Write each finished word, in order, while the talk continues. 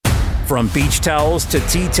From beach towels to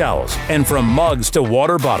tea towels, and from mugs to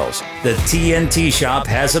water bottles, the TNT Shop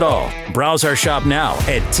has it all. Browse our shop now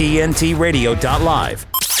at tntradio.live.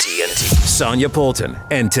 TNT. Sonia Poulton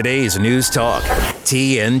and today's News Talk,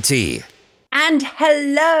 TNT. And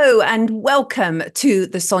hello and welcome to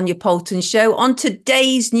the Sonia Poulton Show. On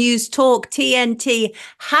today's News Talk, TNT,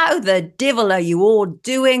 how the devil are you all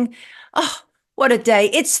doing? Oh, what a day.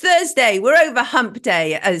 It's Thursday. We're over hump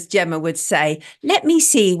day, as Gemma would say. Let me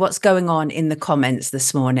see what's going on in the comments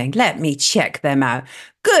this morning. Let me check them out.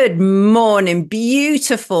 Good morning,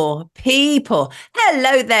 beautiful people.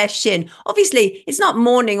 Hello there, Shin. Obviously, it's not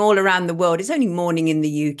morning all around the world. It's only morning in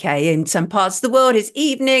the UK. In some parts of the world, it's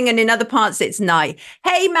evening, and in other parts, it's night.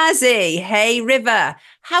 Hey, Mazzy. Hey, River.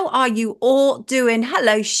 How are you all doing?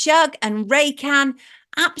 Hello, Shug and Raycan.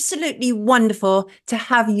 Absolutely wonderful to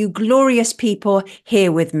have you glorious people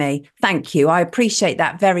here with me. Thank you. I appreciate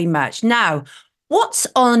that very much. Now, what's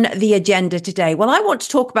on the agenda today? Well, I want to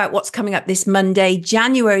talk about what's coming up this Monday,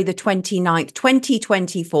 January the 29th,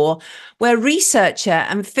 2024, where researcher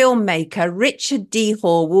and filmmaker Richard D.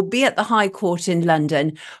 Hall will be at the High Court in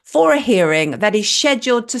London for a hearing that is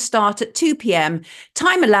scheduled to start at 2 p.m.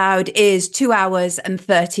 Time allowed is 2 hours and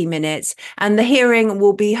 30 minutes, and the hearing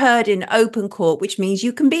will be heard in open court, which means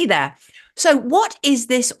you can be there. So what is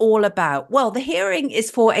this all about? Well, the hearing is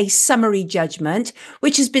for a summary judgment,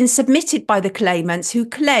 which has been submitted by the claimants who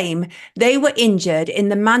claim they were injured in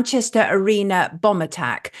the Manchester Arena bomb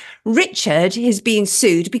attack. Richard is being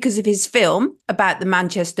sued because of his film about the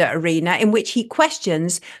Manchester Arena, in which he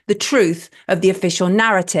questions the truth of the official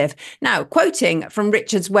narrative. Now, quoting from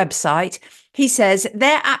Richard's website, he says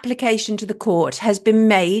their application to the court has been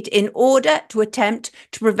made in order to attempt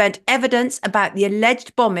to prevent evidence about the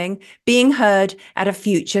alleged bombing being heard at a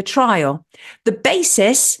future trial. The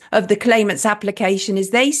basis of the claimant's application is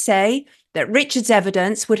they say that Richard's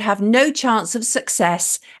evidence would have no chance of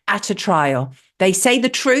success at a trial. They say the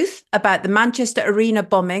truth about the Manchester Arena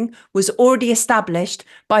bombing was already established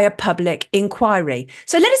by a public inquiry.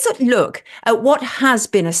 So let us look at what has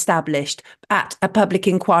been established at a public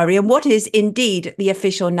inquiry and what is indeed the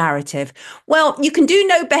official narrative. Well, you can do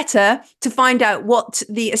no better to find out what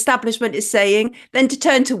the establishment is saying than to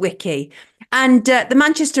turn to Wiki. And the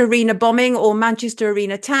Manchester Arena bombing or Manchester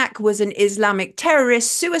Arena attack was an Islamic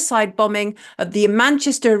terrorist suicide bombing of the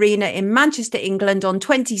Manchester Arena in Manchester, England on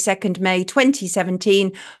 22nd May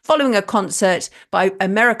 2017, following a concert by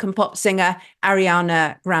American pop singer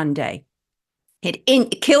Ariana Grande.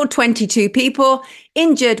 It killed 22 people,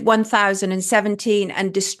 injured 1,017,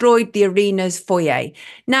 and destroyed the arena's foyer.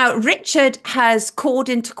 Now, Richard has called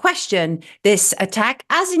into question this attack,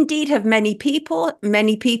 as indeed have many people.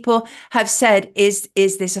 Many people have said, is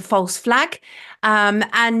this a false flag? In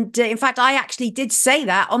fact, I actually did say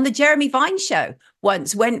that on the Jeremy Vine show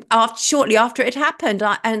once, shortly after it happened,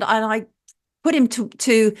 I put him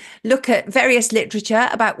to look at various literature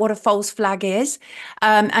about what a false flag is.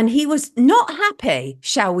 And he was not happy,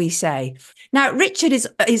 shall we say. Now, Richard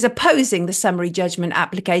is opposing the summary judgment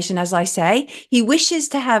application, as I say. He wishes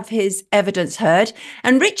to have his evidence heard.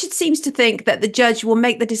 And Richard seems to think that the judge will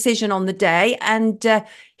make the decision on the day, and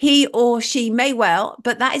he or she may well,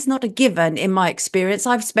 but that is not a given in my experience.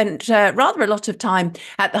 I've spent rather a lot of time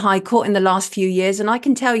at the High Court in the last few years, and I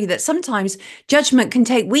can tell you that sometimes judgment can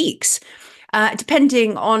take weeks.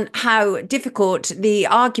 Depending on how difficult the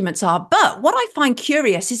arguments are. But what I find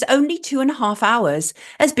curious is only 2.5 hours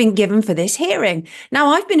has been given for this hearing. Now,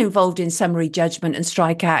 I've been involved in summary judgment and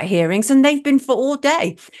strikeout hearings, and they've been for all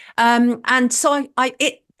day. And so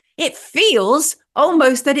it feels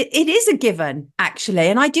almost that it is a given, actually.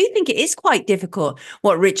 And I do think it is quite difficult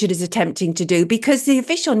what Richard is attempting to do, because the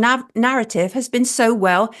official narrative has been so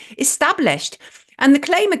well established. And the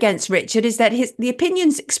claim against Richard is that the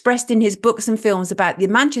opinions expressed in his books and films about the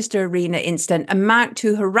Manchester Arena incident amount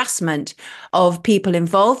to harassment of people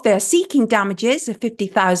involved. They are seeking damages of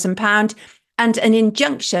 £50,000 and an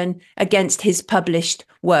injunction against his published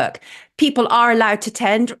work. People are allowed to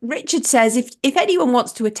attend. Richard says if anyone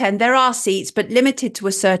wants to attend, there are seats, but limited to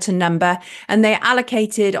a certain number, and they are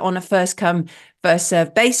allocated on a first come, first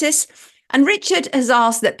served basis. And Richard has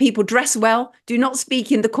asked that people dress well, do not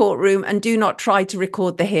speak in the courtroom, and do not try to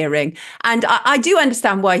record the hearing. And I do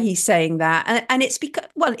understand why he's saying that. And it's because,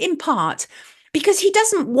 well, in part, because he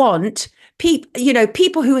doesn't want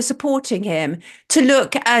people who are supporting him to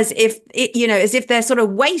look as if they're sort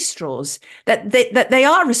of wastrels, that they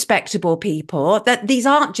are respectable people, that these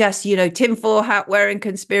aren't just, tinfoil hat wearing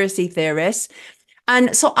conspiracy theorists.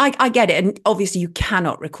 And so I get it. And obviously you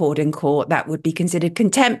cannot record in court. That would be considered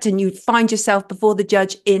contempt and you'd find yourself before the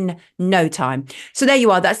judge in no time. So there you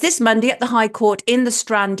are. That's this Monday at the High Court in the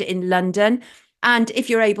Strand in London. And if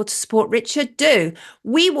you're able to support Richard, do.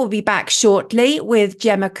 We will be back shortly with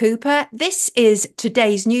Gemma Cooper. This is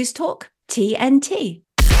today's News Talk, TNT.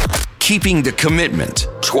 Keeping the commitment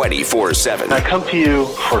 24/7. I come to you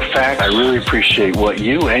for facts. I really appreciate what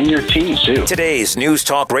you and your team do. Today's News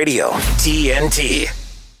Talk Radio, TNT.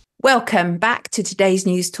 Welcome back to today's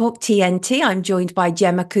News Talk TNT. I'm joined by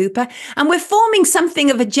Gemma Cooper, and we're forming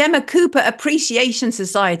something of a Gemma Cooper Appreciation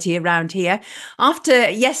Society around here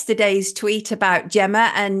after yesterday's tweet about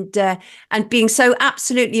Gemma and being so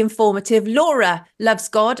absolutely informative. Laura Loves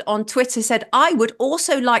God on Twitter said, I would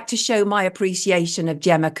also like to show my appreciation of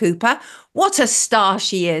Gemma Cooper. What a star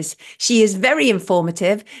she is. She is very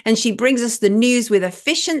informative and she brings us the news with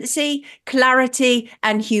efficiency, clarity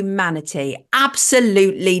and humanity.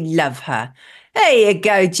 Absolutely love her. There you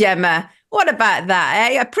go, Gemma. What about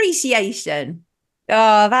that, eh? Appreciation.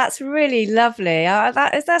 Oh, that's really lovely.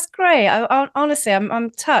 That's great. Honestly,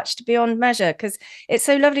 I'm touched beyond measure because it's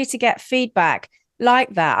so lovely to get feedback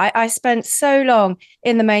like that. I spent so long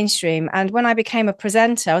in the mainstream, and when I became a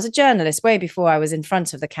presenter, I was a journalist way before I was in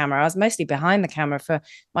front of the camera. I was mostly behind the camera for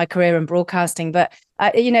my career in broadcasting, but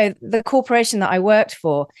the corporation that I worked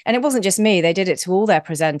for, and it wasn't just me, they did it to all their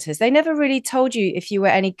presenters. They never really told you if you were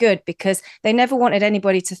any good because they never wanted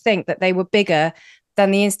anybody to think that they were bigger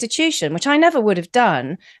than the institution, which I never would have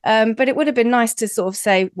done. But it would have been nice to sort of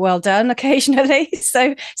say, well done occasionally.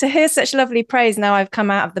 So to hear such lovely praise now I've come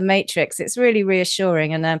out of the matrix, it's really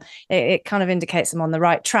reassuring. And it kind of indicates I'm on the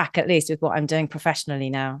right track, at least with what I'm doing professionally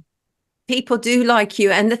now. People do like you.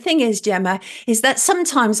 And the thing is, Gemma, is that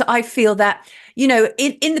sometimes I feel that, you know,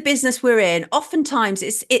 in the business we're in, oftentimes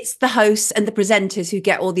it's the hosts and the presenters who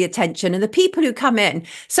get all the attention, and the people who come in,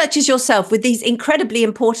 such as yourself, with these incredibly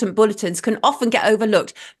important bulletins can often get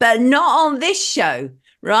overlooked, but not on this show.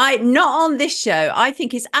 Right? Not on this show. I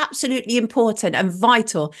think it's absolutely important and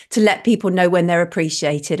vital to let people know when they're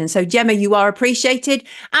appreciated. And so, Gemma, you are appreciated.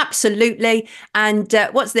 Absolutely. And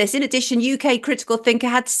what's this? In addition, UK critical thinker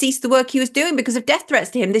had to cease the work he was doing because of death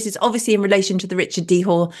threats to him. This is obviously in relation to the Richard D.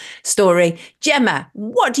 Hall story. Gemma,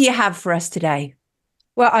 what do you have for us today?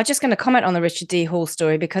 Well, I'm just going to comment on the Richard D. Hall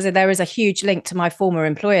story because there is a huge link to my former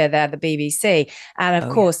employer there, the BBC. And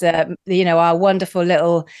of course, our wonderful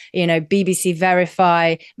little, BBC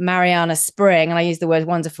Verify, Mariana Spring. And I use the word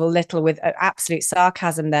wonderful little with absolute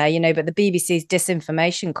sarcasm there, but the BBC's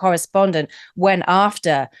disinformation correspondent went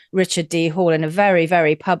after Richard D. Hall in a very,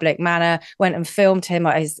 very public manner, went and filmed him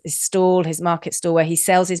at his stall, his market stall, where he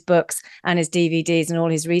sells his books and his DVDs and all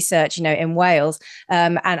his research, in Wales,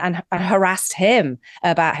 and harassed him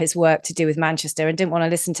about his work to do with Manchester and didn't want to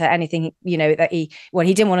listen to anything, that he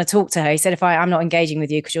didn't want to talk to her. He said, I'm not engaging with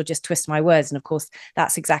you because you'll just twist my words. And of course,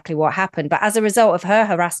 that's exactly what happened. But as a result of her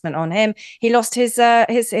harassment on him, he lost his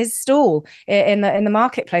stall in the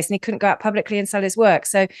marketplace and he couldn't go out publicly and sell his work.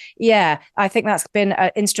 So, yeah, I think that's been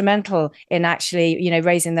instrumental in actually,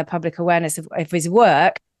 raising the public awareness of his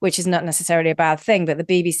work, which is not necessarily a bad thing. But the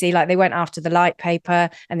BBC, they went after the Light paper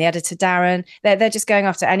and the editor, Darren. They're just going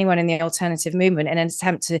after anyone in the alternative movement in an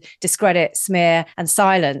attempt to discredit, smear and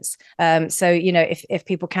silence. So, if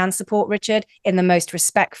people can support Richard in the most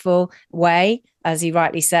respectful way, as he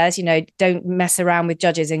rightly says, don't mess around with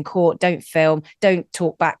judges in court, don't film, don't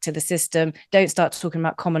talk back to the system, don't start talking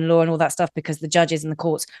about common law and all that stuff because the judges and the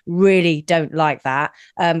courts really don't like that.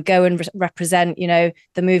 Go and represent,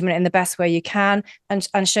 the movement in the best way you can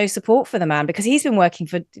and show support for the man because he's been working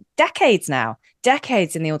for decades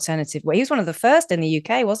in the alternative way. He was one of the first in the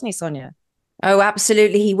UK, wasn't he, Sonia? Oh,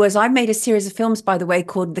 absolutely. He was. I made a series of films, by the way,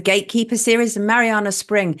 called the Gatekeeper series, and Mariana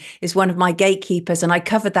Spring is one of my gatekeepers. And I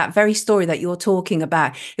covered that very story that you're talking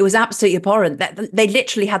about. It was absolutely abhorrent that they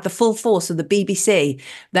literally had the full force of the BBC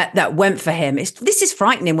that went for him. This is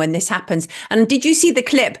frightening when this happens. And did you see the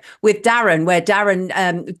clip with Darren where Darren,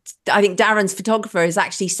 I think Darren's photographer is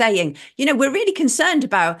actually saying, we're really concerned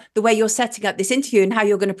about the way you're setting up this interview and how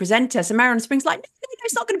you're going to present us. And Mariana Spring's like, no,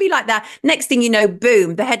 it's not going to be like that. Next thing you know,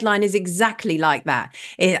 boom, the headline is exactly like that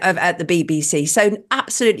at the BBC. So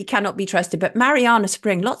absolutely cannot be trusted. But Mariana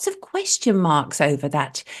Spring, lots of question marks over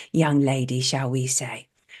that young lady, shall we say.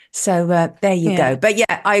 So there you go. But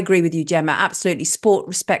yeah, I agree with you, Gemma. Absolutely. Sport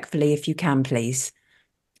respectfully if you can, please.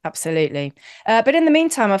 Absolutely. But in the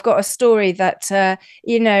meantime, I've got a story that,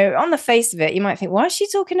 on the face of it, you might think, why is she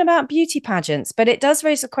talking about beauty pageants? But it does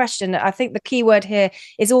raise a question. I think the key word here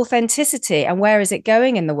is authenticity, and where is it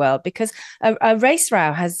going in the world? Because a race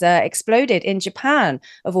row has exploded in Japan,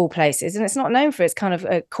 of all places, and it's not known for its kind of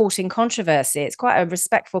courting controversy. It's quite a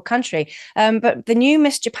respectful country. But the new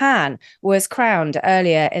Miss Japan was crowned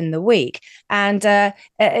earlier in the week, and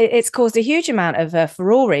it's caused a huge amount of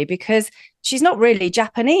furore because she's not really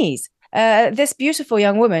Japanese. This beautiful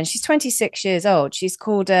young woman, she's 26 years old. She's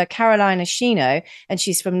called Carolina Shino, and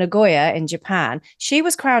she's from Nagoya in Japan. She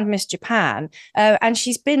was crowned Miss Japan, and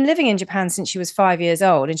she's been living in Japan since she was 5 years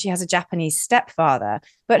old, and she has a Japanese stepfather.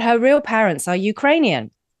 But her real parents are Ukrainian.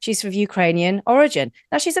 She's of Ukrainian origin.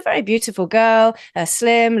 Now, she's a very beautiful girl,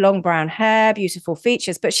 slim, long brown hair, beautiful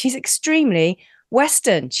features, but she's extremely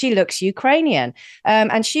Western. She looks Ukrainian.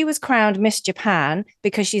 And she was crowned Miss Japan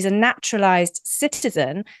because she's a naturalized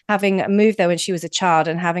citizen, having moved there when she was a child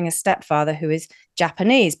and having a stepfather who is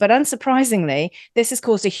Japanese. But unsurprisingly, this has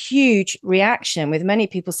caused a huge reaction, with many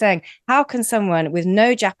people saying, how can someone with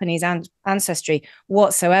no Japanese ancestry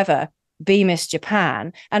whatsoever be Miss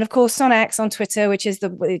Japan? And of course, on X, on Twitter, which is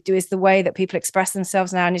the way that people express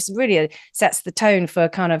themselves now, and it really sets the tone for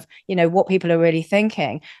kind of, what people are really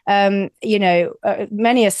thinking. Many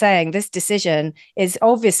are saying this decision is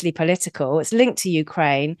obviously political. It's linked to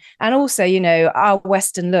Ukraine, and also, our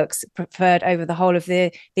Western looks preferred over the whole of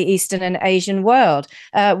the Eastern and Asian world.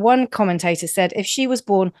 One commentator said, if she was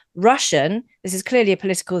born Russian, this is clearly a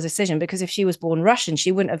political decision, because if she was born Russian,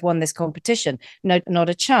 she wouldn't have won this competition. No, not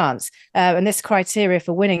a chance. And this criteria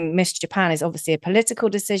for winning Miss Japan is obviously a political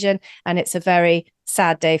decision, and it's a very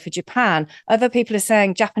sad day for Japan. Other people are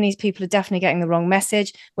saying Japanese people are definitely getting the wrong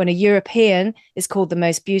message when a European is called the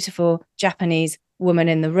most beautiful Japanese woman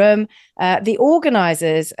in the room. The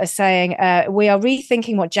organizers are saying we are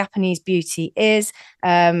rethinking what Japanese beauty is,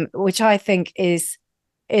 which I think is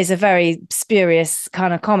a very spurious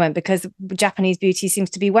kind of comment, because Japanese beauty seems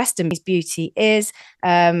to be Western beauty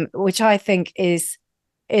which I think is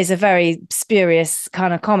a very spurious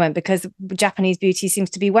kind of comment, because Japanese beauty seems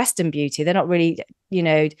to be Western beauty. They're not really,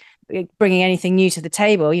 bringing anything new to the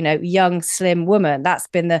table. Young, slim woman, that's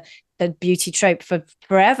been the beauty trope for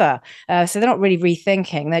forever. So they're not really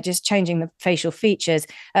rethinking. They're just changing the facial features.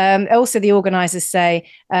 Also, the organizers say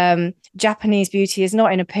Japanese beauty is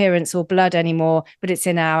not in appearance or blood anymore, but it's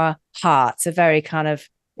in our hearts. A very kind of,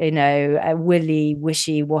 a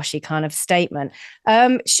wishy-washy kind of statement.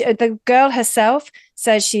 The girl herself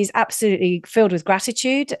says she's absolutely filled with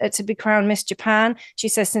gratitude to be crowned Miss Japan. She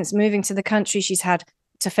says since moving to the country, she's had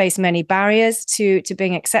to face many barriers to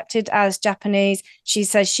being accepted as Japanese. She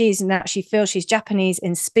says she feels she's Japanese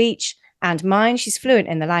in speech and mind. She's fluent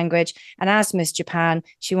in the language. And as Miss Japan,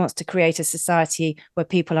 she wants to create a society where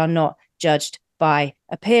people are not judged by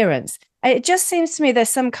appearance. It just seems to me there's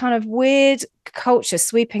some kind of weird culture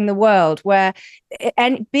sweeping the world where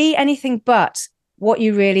be anything but what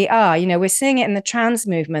you really are. We're seeing it in the trans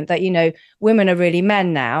movement that, women are really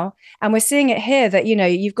men now. And we're seeing it here that,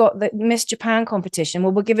 you've got the Miss Japan competition.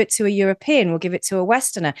 Well, we'll give it to a European, we'll give it to a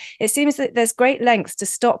Westerner. It seems that there's great lengths to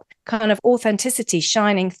stop kind of authenticity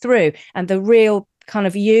shining through, and the real kind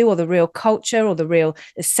of you, or the real culture, or the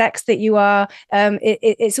sex that you are.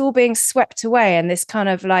 It's all being swept away, and this kind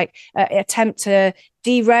of like attempt to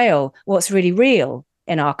derail what's really real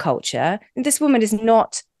in our culture. And this woman is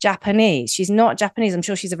not Japanese. She's not Japanese. I'm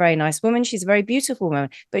sure she's a very nice woman. She's a very beautiful woman,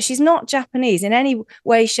 but she's not Japanese in any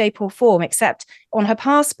way, shape, or form, except on her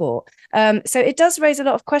passport. So it does raise a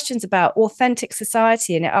lot of questions about authentic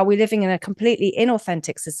society, and are we living in a completely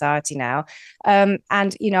inauthentic society now? And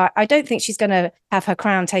I don't think she's going to have her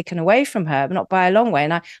crown taken away from her, not by a long way.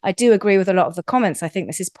 And I do agree with a lot of the comments. I think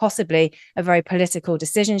this is possibly a very political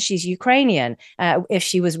decision. She's Ukrainian. If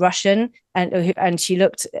she was Russian and she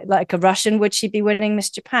looked like a Russian, would she be winning Miss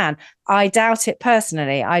Japan? I doubt it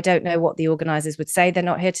personally. I don't know what the organizers would say. They're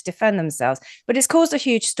not here to defend themselves, but it's caused a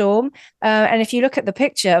huge storm. And if you look at the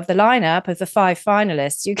picture of the lineup of the 5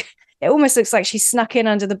 finalists, it almost looks like she snuck in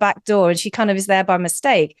under the back door, and she kind of is there by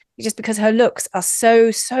mistake, just because her looks are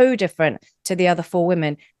so different to the other 4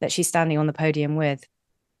 women that she's standing on the podium with.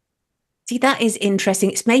 See, that is interesting.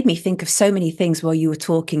 It's made me think of so many things while you were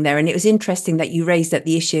talking there. And it was interesting that you raised up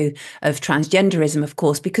the issue of transgenderism, of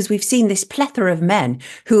course, because we've seen this plethora of men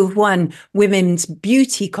who have won women's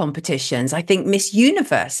beauty competitions. I think Miss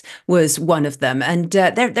Universe was one of them. And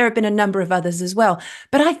there have been a number of others as well.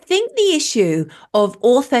 But I think the issue of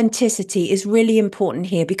authenticity is really important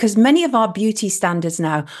here, because many of our beauty standards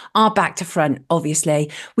now are back to front, obviously.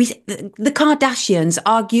 The Kardashians,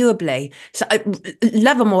 arguably, so,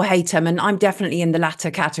 love them or hate them, and I'm definitely in the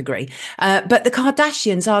latter category. But the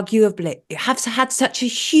Kardashians arguably have had such a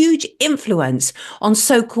huge influence on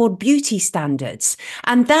so-called beauty standards.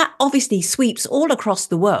 And that obviously sweeps all across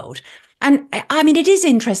the world. And I mean, it is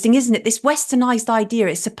interesting, isn't it? This westernized idea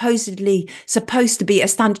is supposedly supposed to be a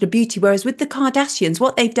standard of beauty, whereas with the Kardashians,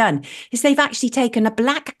 what they've done is they've actually taken a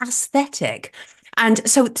black aesthetic. And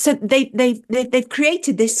so they've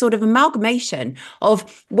created this sort of amalgamation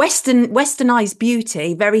of westernized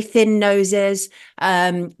beauty, very thin noses,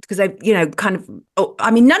 because they,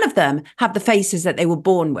 none of them have the faces that they were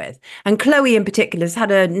born with. And Chloe in particular has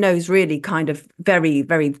had her nose really kind of very,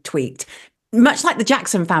 very tweaked, much like the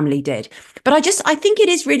Jackson family did. But I think it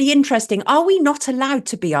is really interesting. Are we not allowed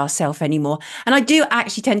to be ourselves anymore? And I do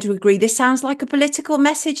actually tend to agree. This sounds like a political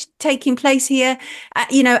message taking place here.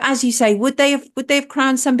 As you say, would they have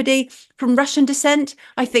crowned somebody from Russian descent?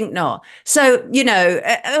 I think not. So,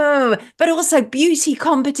 but also beauty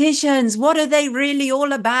competitions. What are they really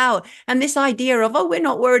all about? And this idea of, we're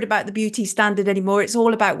not worried about the beauty standard anymore. It's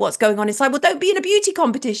all about what's going on inside. Well, don't be in a beauty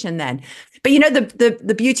competition then. But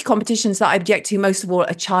the beauty competitions that I object to most of all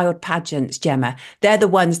are child pageants, Gemma. They're the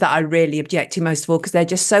ones that I really object to most of all because they're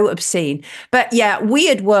just so obscene. But yeah,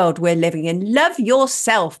 weird world we're living in. Love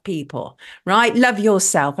yourself, people, right? Love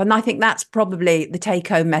yourself. And I think that's probably the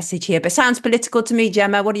take-home message here. But sounds political to me,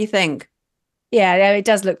 Gemma. What do you think? Yeah, it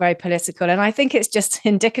does look very political. And I think it's just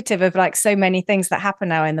indicative of like so many things that happen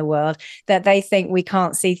now in the world that they think we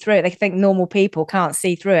can't see through it. They think normal people can't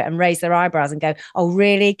see through it and raise their eyebrows and go, oh,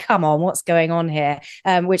 really? Come on, what's going on here?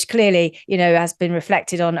 Which clearly, has been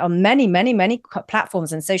reflected on many, many, many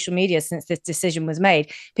platforms and social media since this decision was made.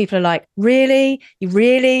 People are like, really? You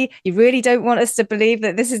really don't want us to believe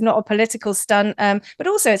that this is not a political stunt? But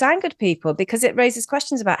also it's angered people because it raises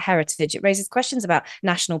questions about heritage. It raises questions about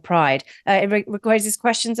national pride. It raises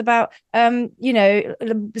questions about,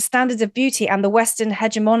 the standards of beauty and the Western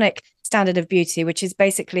hegemonic standard of beauty, which is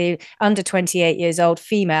basically under 28 years old,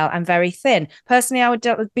 female and very thin. Personally, I would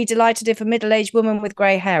be delighted if a middle-aged woman with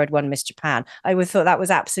grey hair had won Miss Japan. I would have thought that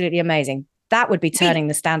was absolutely amazing. That would be turning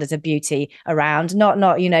the standards of beauty around. Not,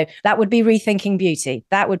 that would be rethinking beauty.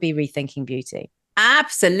 That would be rethinking beauty.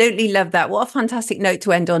 Absolutely love that. What a fantastic note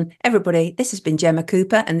to end on. Everybody, this has been Gemma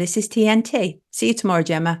Cooper and this is TNT. See you tomorrow,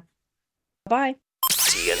 Gemma. Bye.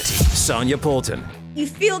 TNT. Sonia Poulton. You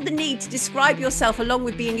feel the need to describe yourself, along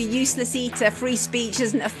with being a useless eater, free speech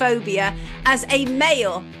isn't a phobia, as a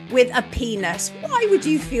male with a penis. Why would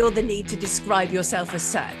you feel the need to describe yourself as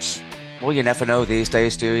such? Well, you never know these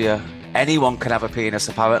days, do you? Anyone can have a penis,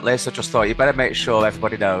 apparently, so just thought you better make sure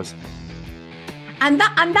everybody knows. And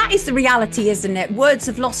that is the reality, isn't it? Words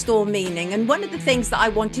have lost all meaning. And one of the things that I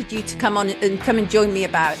wanted you to come and join me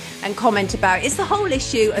about and comment about is the whole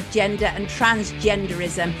issue of gender and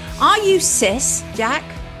transgenderism. Are you cis, Jack?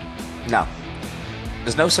 No.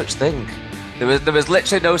 There's no such thing. There was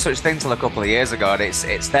literally no such thing till a couple of years ago, and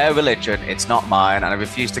it's their religion, it's not mine, and I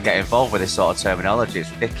refuse to get involved with this sort of terminology.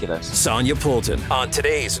 It's ridiculous. Sonia Poulton on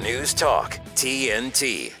today's News Talk,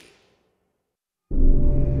 TNT.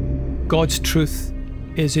 God's truth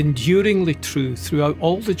is enduringly true throughout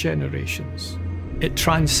all the generations. It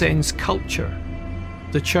transcends culture.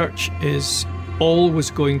 The church is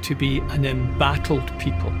always going to be an embattled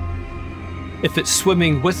people. If it's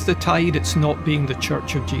swimming with the tide, it's not being the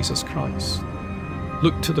Church of Jesus Christ.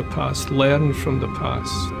 Look to the past, learn from the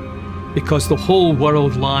past, because the whole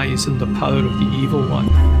world lies in the power of the evil one.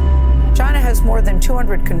 China has more than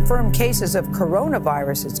 200 confirmed cases of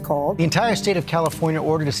coronavirus, it's called. The entire state of California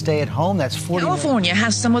ordered to stay at home. That's 40 California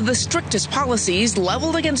has some of the strictest policies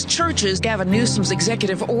leveled against churches. Gavin Newsom's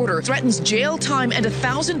executive order threatens jail time and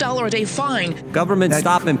 $1,000 a day fine. Government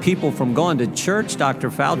stopping people from going to church, Dr.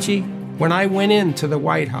 Fauci. When I went into the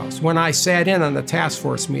White House, when I sat in on the task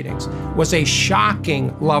force meetings, was a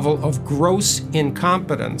shocking level of gross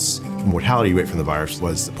incompetence. The mortality rate from the virus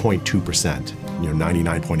was 0.2%,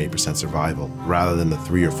 99.8% survival, rather than the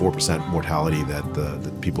 3 or 4% mortality that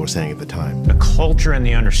the people were saying at the time. The culture and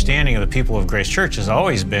the understanding of the people of Grace Church has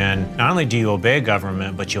always been, not only do you obey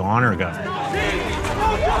government, but you honor government.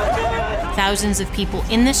 Thousands of people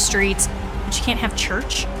in the streets, but you can't have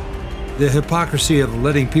church? The hypocrisy of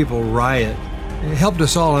letting people riot helped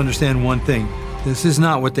us all understand one thing. This is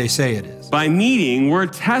not what they say it is. By meeting, we're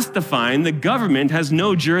testifying the government has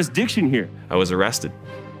no jurisdiction here. I was arrested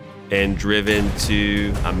and driven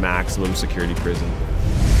to a maximum security prison.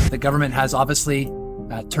 The government has obviously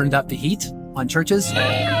turned up the heat on churches.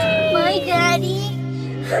 My daddy.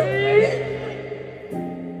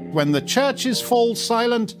 When the churches fall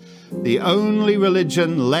silent, the only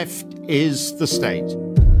religion left is the state.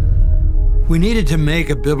 We needed to make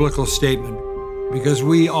a biblical statement. because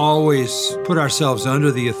we always put ourselves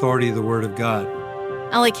under the authority of the Word of God.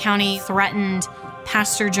 LA County threatened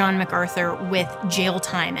Pastor John MacArthur with jail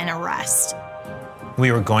time and arrest.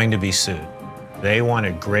 We were going to be sued. They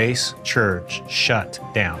wanted Grace Church shut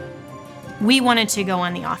down. We wanted to go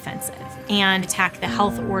on the offensive and attack the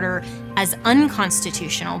health order as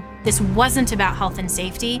unconstitutional. This wasn't about health and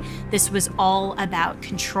safety. This was all about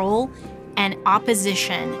control and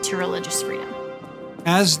opposition to religious freedom.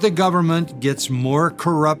 As the government gets more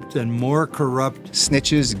corrupt and more corrupt,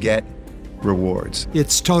 snitches get rewards.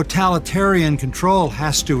 Its totalitarian control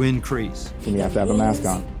has to increase. You have to have a mask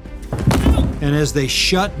on. And as they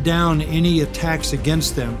shut down any attacks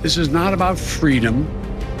against them, this is not about freedom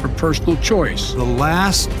or personal choice. The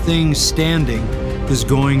last thing standing is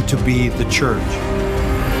going to be the church.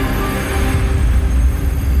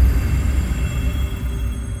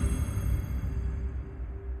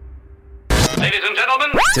 Ladies and gentlemen,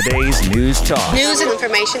 today's news talk. News and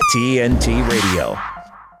information. TNT Radio.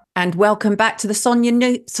 And welcome back to the Sonia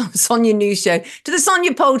News Show, to the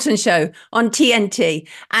Sonia Poulton Show on TNT.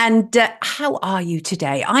 And how are you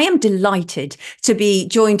today? I am delighted to be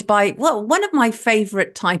joined by, well, one of my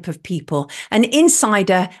favorite type of people, an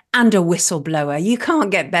insider and a whistleblower. You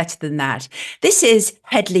can't get better than that. This is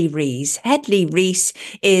Hedley Rees. Hedley Rees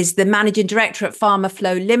is the managing director at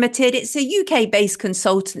PharmaFlow Limited. It's a UK-based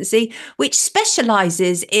consultancy which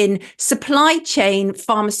specializes in supply chain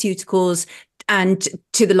pharmaceuticals and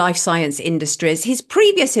to the life science industries. His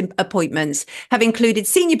previous appointments have included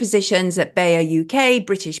senior positions at Bayer UK,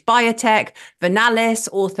 British Biotech, Vernalis,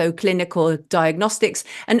 Ortho Clinical Diagnostics,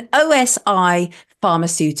 and OSI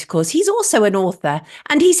Pharmaceuticals. He's also an author,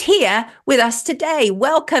 and he's here with us today.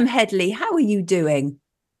 Welcome, Hedley. How are you doing?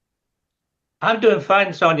 I'm doing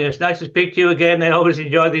fine, Sonia. It's nice to speak to you again. I always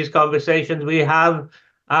enjoy these conversations we have,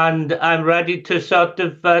 and I'm ready to sort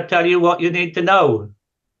of tell you what you need to know.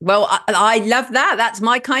 Well, I love that. That's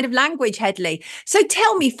my kind of language, Hedley. So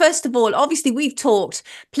tell me, first of all, obviously we've talked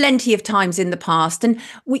plenty of times in the past, and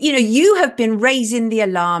you have been raising the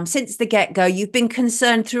alarm since the get-go. You've been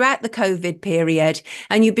concerned throughout the COVID period,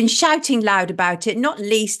 and you've been shouting loud about it, not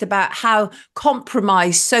least about how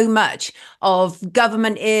compromised so much of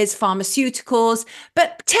government is, pharmaceuticals.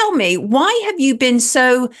 But tell me, why have you been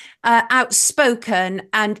so outspoken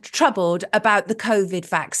and troubled about the COVID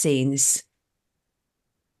vaccines?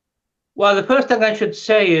 Well, the first thing I should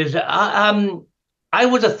say is I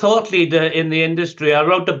was a thought leader in the industry. I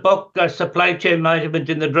wrote a book, Supply Chain Management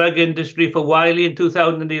in the Drug Industry, for Wiley in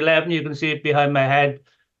 2011. You can see it behind my head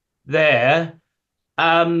there.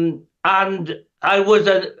 And I was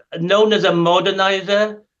known as a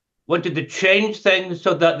modernizer, wanted to change things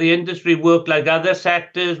so that the industry worked like other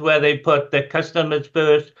sectors where they put their customers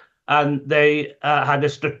first and they had a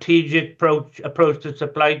strategic approach to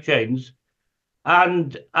supply chains.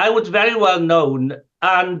 And I was very well known.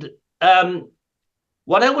 And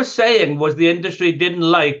what I was saying was the industry didn't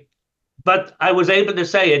like, but I was able to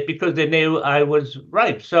say it because they knew I was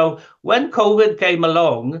right. So when COVID came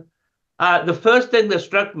along, the first thing that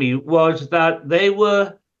struck me was that they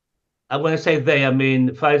were, when I say they, I mean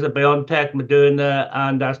Pfizer, BioNTech, Moderna,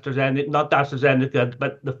 and AstraZeneca, not AstraZeneca,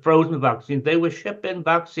 but the frozen vaccines. They were shipping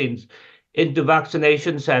vaccines into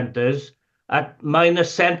vaccination centers at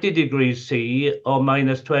minus 70 degrees C or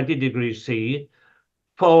minus 20 degrees C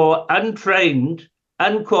for untrained,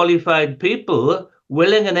 unqualified people,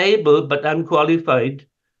 willing and able, but unqualified,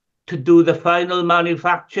 to do the final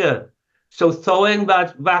manufacture. So thawing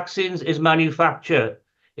vaccines is manufacture.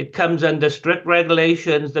 It comes under strict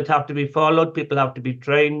regulations that have to be followed. People have to be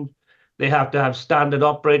trained. They have to have standard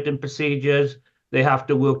operating procedures. They have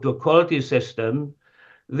to work to a quality system.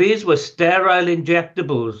 These were sterile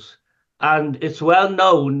injectables. And it's well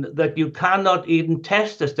known that you cannot even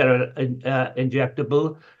test a sterile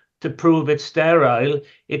injectable to prove it's sterile.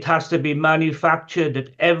 It has to be manufactured at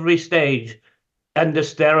every stage under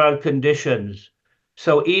sterile conditions.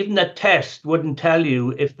 So even a test wouldn't tell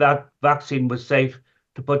you if that vaccine was safe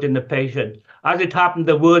to put in the patient. As it happened,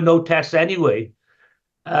 there were no tests anyway.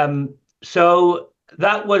 So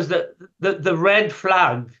that was the red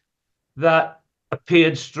flag that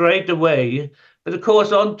appeared straight away. But of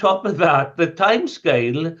course, on top of that, the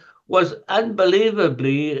timescale was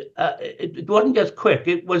unbelievably, it wasn't just quick,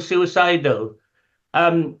 it was suicidal.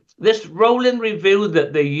 This rolling review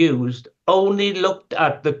that they used only looked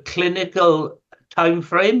at the clinical time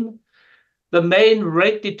frame. The main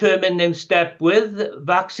rate determining step with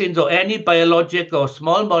vaccines or any biologic or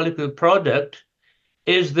small molecule product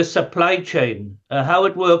is the supply chain. How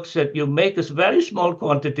it works that you make a very small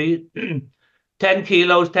quantity, 10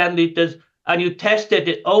 kilos, 10 liters, and you test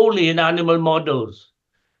it only in animal models.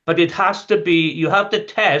 but it has to be, you have to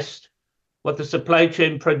test what the supply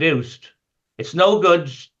chain produced. It's no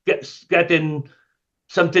good getting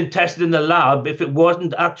something tested in the lab if it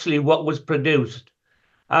wasn't actually what was produced.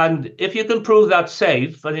 And if you can prove that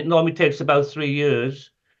safe, and it normally takes about 3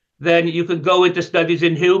 years, then you can go into studies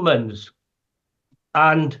in humans.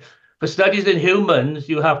 And for studies in humans,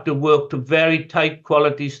 you have to work to very tight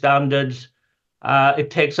quality standards. It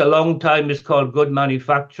takes a long time. It's called good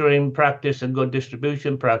manufacturing practice and good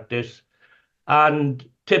distribution practice. And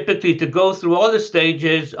typically to go through all the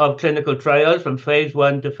stages of clinical trials from phase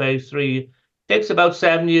 1 to phase 3 takes about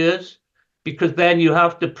 7 years, because then you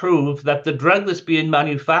have to prove that the drug that's being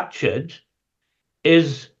manufactured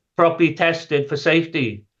is properly tested for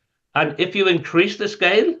safety. And if you increase the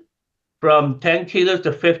scale from 10 kilos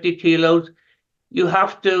to 50 kilos, you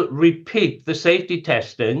have to repeat the safety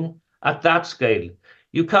testing at that scale.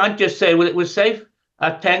 You can't just say, well, it was safe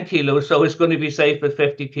at 10 kilos, so it's going to be safe at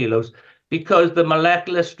 50 kilos, because the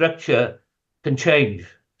molecular structure can change.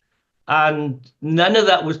 And none of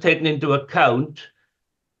that was taken into account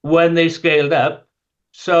when they scaled up.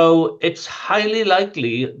 So it's highly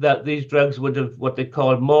likely that these drugs would have what they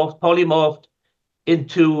call polymorphed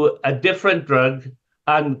into a different drug,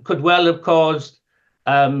 and could well have caused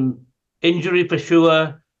injury for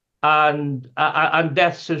sure, and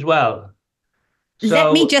deaths as well. So,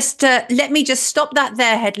 let me just stop that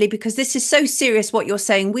there, Hedley, because this is so serious what you're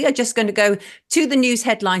saying. We are just going to go to the news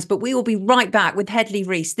headlines, but we will be right back with Hedley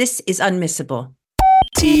Rees. This is unmissable.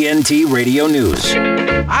 TNT Radio News.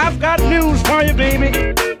 I've got news for you,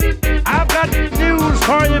 baby. I've got news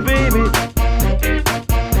for you, baby.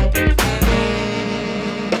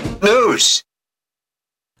 News.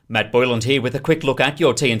 Matt Boyland here with a quick look at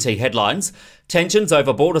your TNT headlines. Tensions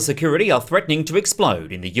over border security are threatening to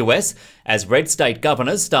explode in the US as red state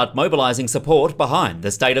governors start mobilising support behind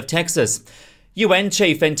the state of Texas. UN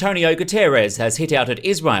Chief Antonio Guterres has hit out at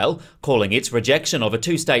Israel, calling its rejection of a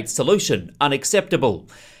two-state solution unacceptable.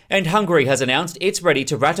 And Hungary has announced it's ready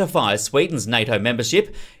to ratify Sweden's NATO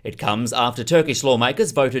membership. It comes after Turkish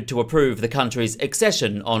lawmakers voted to approve the country's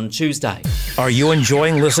accession on Tuesday. Are you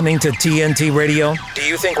enjoying listening to TNT Radio? Do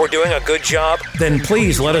you think we're doing a good job? Then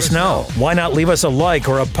please let us know. Why not leave us a like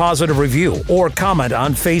or a positive review, or comment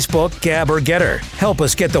on Facebook, Gab, or Getter? Help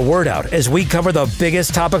us get the word out as we cover the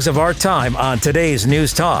biggest topics of our time on today's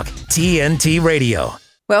News Talk, TNT Radio.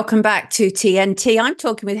 Welcome back to TNT. I'm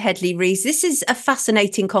talking with Hedley Rees. This is a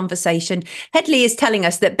fascinating conversation. Hedley is telling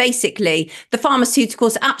us that basically the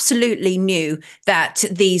pharmaceuticals absolutely knew that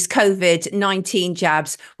these COVID-19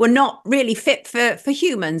 jabs were not really fit for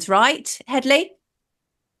humans, right, Hedley?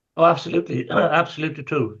 Oh, absolutely. Absolutely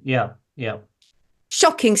true. Yeah.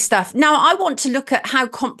 Shocking stuff. Now, I want to look at how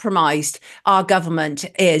compromised our government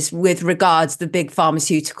is with regards to the big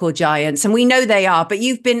pharmaceutical giants. And we know they are, but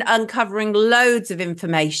you've been uncovering loads of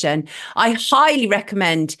information. I highly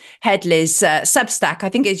recommend Hedley's Substack. I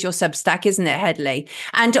think it's your Substack, isn't it, Hedley?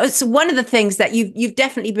 And it's one of the things that you've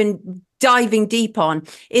definitely been diving deep on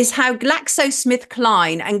is how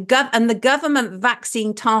Glaxo-SmithKline and the government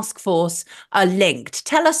vaccine task force are linked.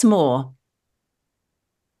 Tell us more.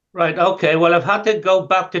 Right. Okay. Well, I've had to go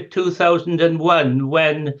back to 2001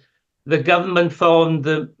 when the government formed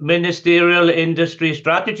the Ministerial Industry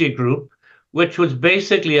Strategy Group, which was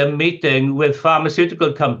basically a meeting with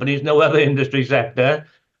pharmaceutical companies, no other industry sector.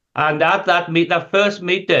 And at that first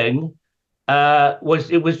meeting,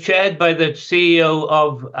 was chaired by the CEO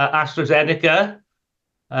of AstraZeneca,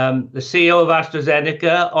 the CEO of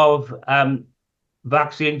AstraZeneca of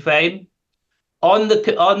vaccine fame. On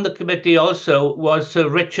the committee also was Sir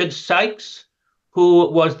Richard Sykes, who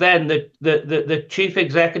was then the chief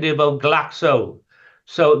executive of Glaxo.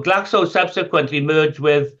 So Glaxo subsequently merged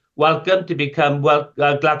with Wellcome to become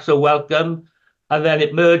Glaxo Wellcome, and then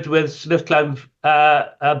it merged with SmithKline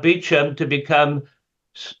Beecham to become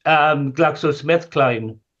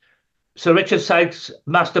Glaxo-SmithKline. Sir Richard Sykes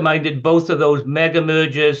masterminded both of those mega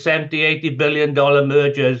mergers, $70-80 billion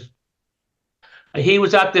mergers. He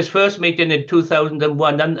was at this first meeting in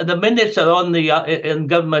 2001, and the minutes are on in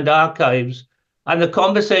government archives. And the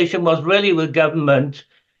conversation was really with government.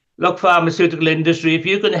 Look, pharmaceutical industry, if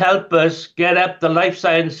you can help us get up the life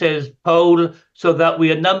sciences pole so that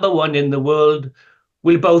we are number one in the world,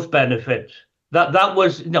 we'll both benefit. That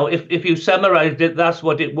was, if you summarized it, that's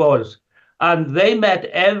what it was. And they met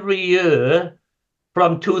every year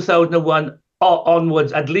from 2001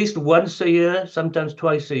 onwards, at least once a year, sometimes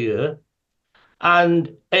twice a year.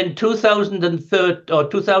 And in 2012,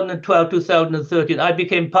 2013, I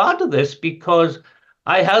became part of this because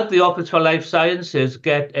I helped the Office for Life Sciences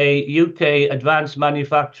get a UK Advanced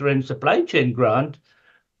Manufacturing Supply Chain grant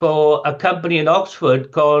for a company in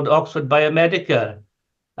Oxford called Oxford Biomedica.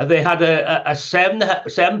 They had a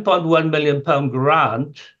 £7.1 million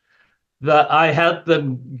grant that I helped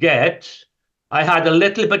them get. I had a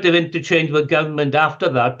little bit of interchange with government after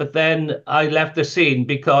that, but then I left the scene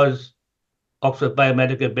because Oxford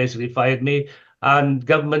Biomedica basically fired me and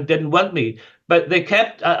government didn't want me. But they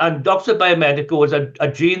kept, and Oxford Biomedica was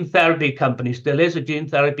a gene therapy company, still is a gene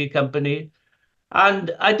therapy company. And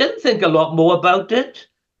I didn't think a lot more about it.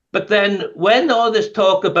 But then when all this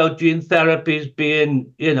talk about gene therapies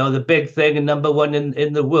being, the big thing and number one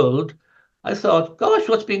in the world, I thought, gosh,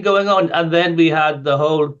 what's been going on? And then we had the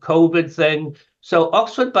whole COVID thing. So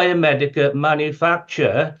Oxford Biomedica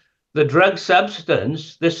manufacture the drug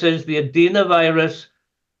substance. This is the adenovirus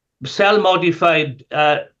cell-modified,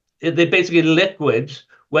 they're basically liquids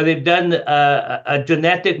where they've done a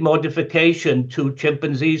genetic modification to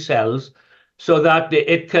chimpanzee cells so that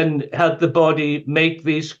it can help the body make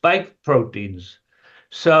these spike proteins.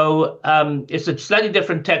 So it's a slightly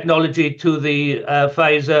different technology to the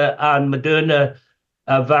Pfizer and Moderna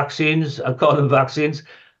vaccines. I call them vaccines,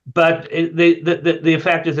 but the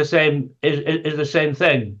effect is the same. Is the same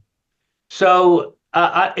thing. So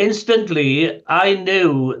instantly, I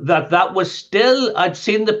knew that was still. I'd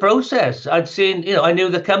seen the process. I'd seen. I knew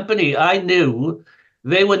the company. I knew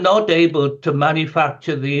they were not able to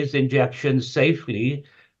manufacture these injections safely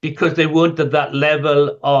because they weren't at that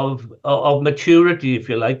level of maturity, if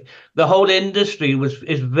you like. The whole industry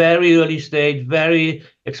is very early stage, very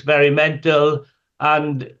experimental,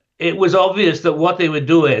 and it was obvious that what they were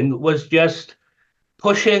doing was just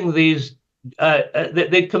pushing these.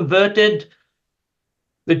 They converted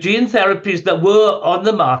the gene therapies that were on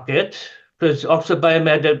the market, because Oxford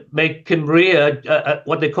Biomedica make Kymriah,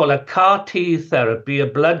 what they call a CAR T therapy, a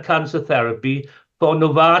blood cancer therapy for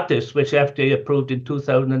Novartis, which FDA approved in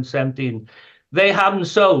 2017. They haven't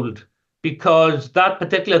sold because that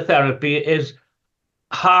particular therapy is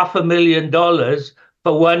 $500,000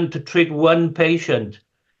 for one to treat one patient.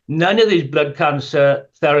 None of these blood cancer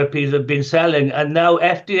therapies have been selling, and now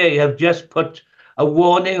FDA have just put a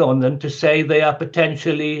warning on them to say they are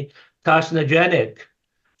potentially carcinogenic.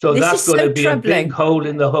 So that's going to be a big hole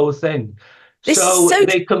in the whole thing. So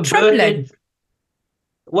they converted.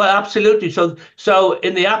 Well, absolutely. So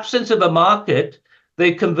in the absence of a market,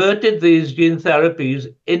 they converted these gene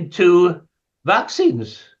therapies into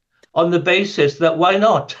vaccines on the basis that why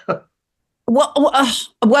not? Well,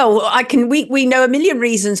 we know a million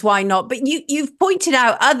reasons why not, but you've pointed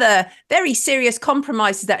out other very serious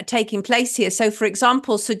compromises that are taking place here. So, for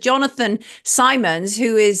example, Sir Jonathan Simons,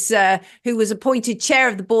 who was appointed chair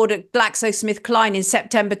of the board at Glaxo-SmithKline in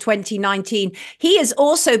September 2019, he has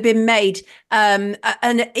also been made an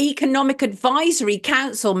economic advisory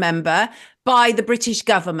council member by the British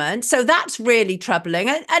government. So that's really troubling.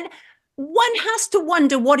 And one has to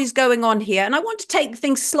wonder what is going on here. And I want to take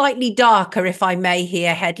things slightly darker, if I may,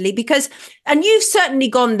 here, Hedley, and you've certainly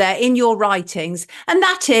gone there in your writings, and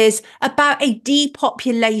that is about a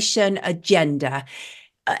depopulation agenda.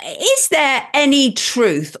 Is there any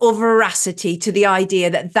truth or veracity to the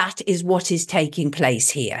idea that is what is taking place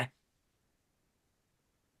here?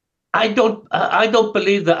 I don't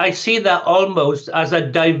believe that. I see that almost as a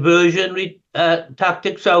diversionary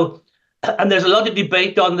tactic. So, and there's a lot of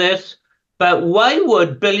debate on this. But why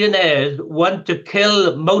would billionaires want to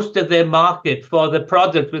kill most of their market for the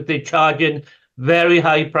products which they're charging very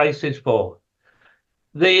high prices for?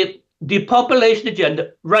 The depopulation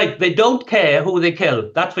agenda, right, they don't care who they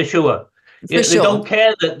kill, that's for sure. They don't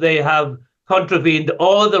care that they have contravened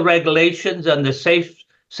all the regulations and the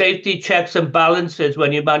safety checks and balances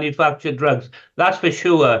when you manufacture drugs, that's for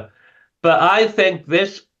sure. But I think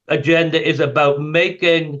this agenda is about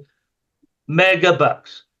making mega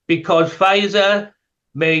bucks. Because Pfizer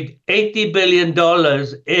made $80 billion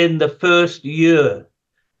in the first year.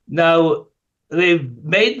 Now, they've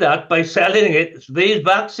made that by selling these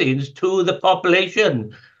vaccines to the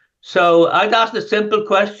population. So I'd ask the simple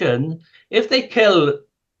question, if they kill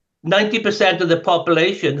 90% of the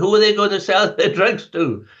population, who are they going to sell their drugs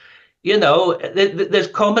to? There's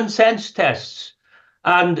common sense tests.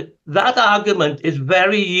 And that argument is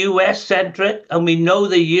very US-centric, and we know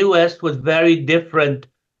the US was very different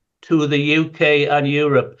to the UK and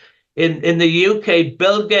Europe. In the UK,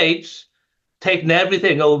 Bill Gates taken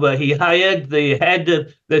everything over. He hired the head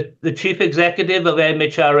of the chief executive of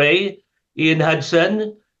MHRA, Ian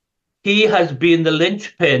Hudson. He has been the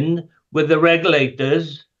linchpin with the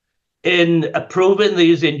regulators in approving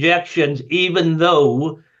these injections, even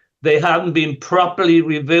though they haven't been properly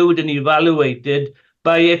reviewed and evaluated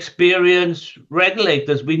by experienced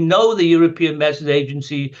regulators. We know the European Medicines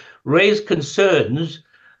Agency raised concerns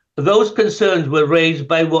those concerns were raised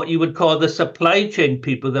by what you would call the supply chain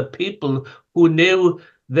people, the people who knew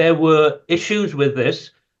there were issues with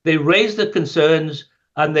this. They raised the concerns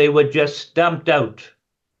and they were just stamped out.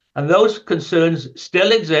 And those concerns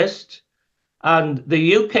still exist. And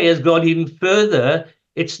the UK has gone even further.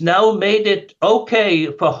 It's now made it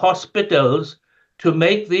okay for hospitals to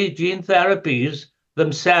make these gene therapies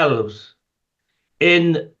themselves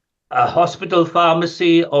in a hospital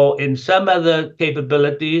pharmacy or in some other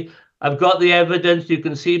capability. I've got the evidence. You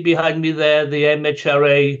can see behind me there the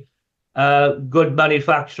MHRA good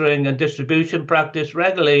manufacturing and distribution practice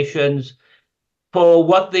regulations for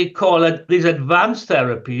what they call these advanced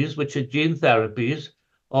therapies, which are gene therapies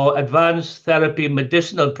or advanced therapy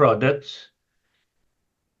medicinal products.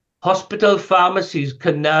 Hospital pharmacies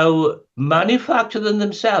can now manufacture them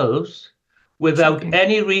themselves without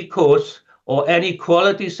any recourse or any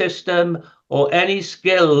quality system or any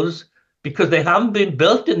skills, because they haven't been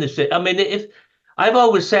built in this. I mean, if I've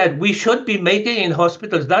always said we should be making in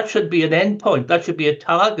hospitals, that should be an endpoint, that should be a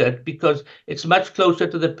target, because it's much closer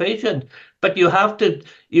to the patient. But you have to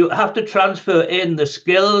transfer in the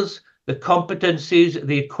skills, the competencies,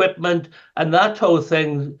 the equipment, and that whole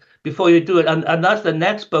thing before you do it. And that's the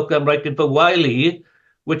next book I'm writing for Wiley,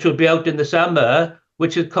 which will be out in the summer,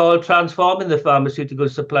 which is called Transforming the Pharmaceutical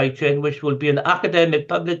Supply Chain, which will be an academic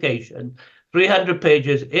publication, 300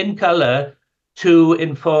 pages in color, to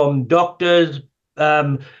inform doctors,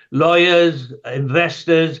 lawyers,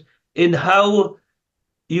 investors in how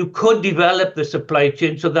you could develop the supply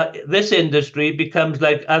chain so that this industry becomes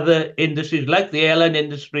like other industries, like the airline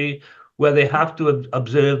industry, where they have to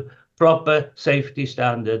observe proper safety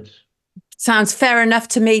standards. Sounds fair enough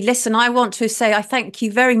to me. Listen, I want to say I thank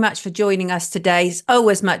you very much for joining us today. It's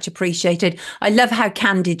always much appreciated. I love how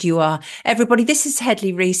candid you are. Everybody, this is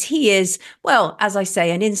Hedley Rees. He is, well, as I say,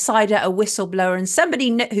 an insider, a whistleblower, and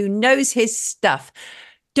somebody who knows his stuff.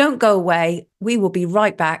 Don't go away. We will be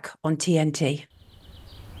right back on TNT.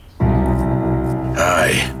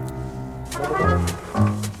 Hi.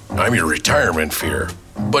 I'm your retirement fear.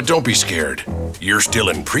 But don't be scared. You're still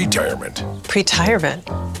in pre-retirement. Pre-retirement?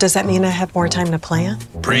 Does that mean I have more time to plan?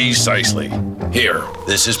 Precisely. Here,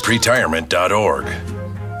 this is pretirement.org.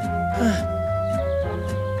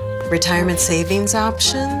 Retirement savings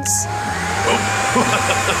options?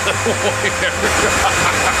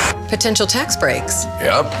 Potential tax breaks?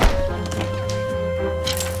 Yep.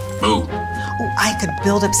 Boo. Oh, I could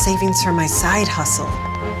build up savings for my side hustle.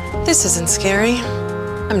 This isn't scary.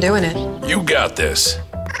 I'm doing it. You got this.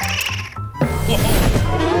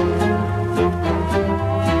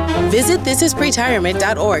 Visit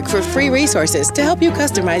thisispretirement.org for free resources to help you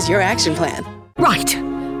customize your action plan. Right.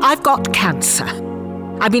 I've got cancer.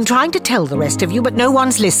 I've been trying to tell the rest of you, but no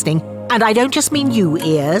one's listening. And I don't just mean you,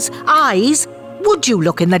 ears. Eyes. Would you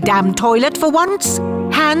look in the damn toilet for once?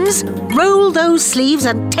 Hands. Roll those sleeves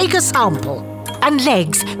and take a sample. And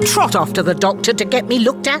legs. Trot off to the doctor to get me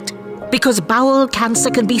looked at. Because bowel cancer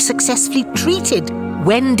can be successfully treated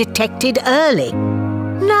when detected early.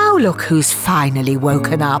 Now look who's finally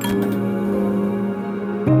woken up.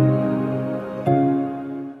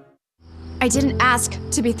 I didn't ask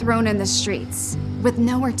to be thrown in the streets with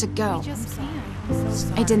nowhere to go.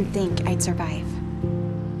 I didn't think I'd survive.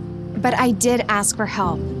 But I did ask for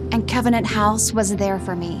help, and Covenant House was there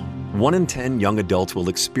for me. 1 in 10 young adults will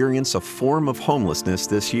experience a form of homelessness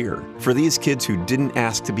this year. For these kids who didn't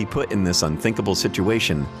ask to be put in this unthinkable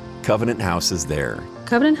situation, Covenant House is there.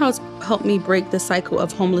 Covenant House helped me break the cycle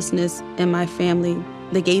of homelessness in my family.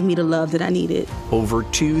 They gave me the love that I needed. Over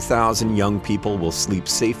 2,000 young people will sleep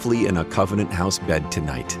safely in a Covenant House bed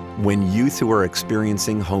tonight. When youth who are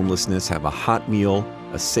experiencing homelessness have a hot meal,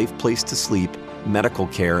 a safe place to sleep, medical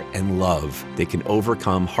care, and love, they can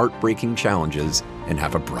overcome heartbreaking challenges and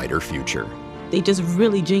have a brighter future. They just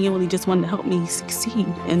really genuinely just wanted to help me succeed,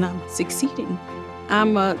 and I'm succeeding.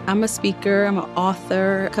 I'm a speaker, I'm an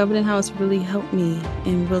author. Covenant House really helped me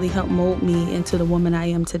and really helped mold me into the woman I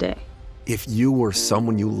am today. If you or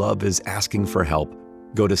someone you love is asking for help,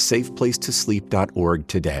 go to safeplacetosleep.org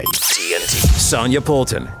today. TNT. Sonia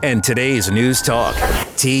Poulton and today's News Talk,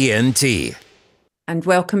 TNT. And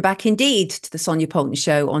welcome back indeed to the Sonia Poulton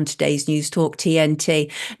Show on today's News Talk TNT.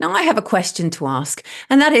 Now, I have a question to ask,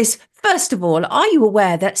 and that is, first of all, are you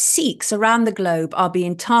aware that Sikhs around the globe are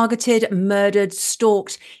being targeted, murdered,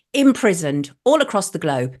 stalked, imprisoned all across the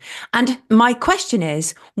globe? And my question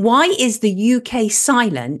is, why is the UK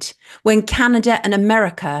silent when Canada and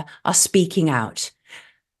America are speaking out?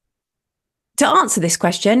 To answer this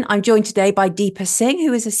question, I'm joined today by Deepa Singh,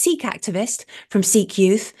 who is a Sikh activist from Sikh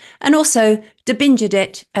Youth, and also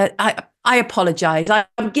Dabinderjit. I apologise.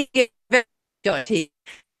 I'm giving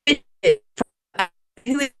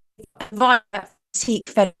who is via Sikh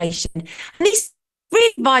Federation. And these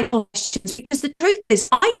really vital questions, because the truth is,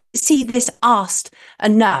 I don't see this asked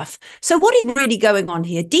enough. So what is really going on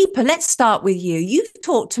here? Deepa, let's start with you. You've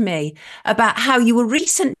talked to me about how you were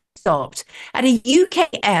recently stopped at a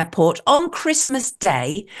UK airport on Christmas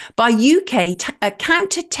Day by UK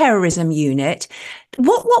counter-terrorism unit.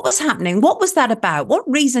 What was happening? What was that about? What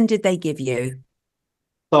reason did they give you?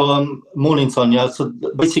 So, morning, Sonia. So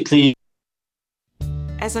basically,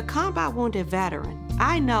 as a combat wounded veteran,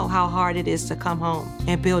 I know how hard it is to come home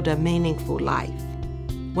and build a meaningful life.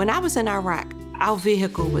 When I was in Iraq, our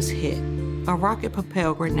vehicle was hit. A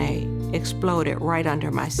rocket-propelled grenade exploded right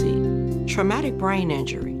under my seat. Traumatic brain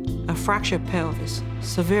injury, a fractured pelvis,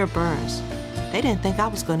 severe burns. They didn't think I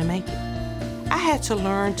was going to make it. I had to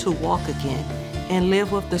learn to walk again and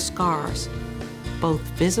live with the scars, both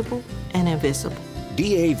visible and invisible.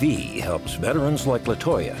 DAV helps veterans like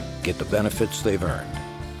LaToya get the benefits they've earned.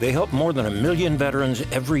 They help more than 1 million veterans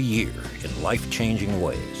every year in life-changing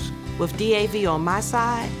ways. With DAV on my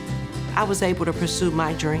side, I was able to pursue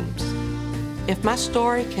my dreams. If my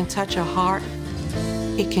story can touch a heart,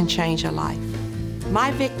 it can change a life.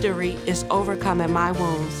 My victory is overcoming my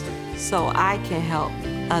wounds so I can help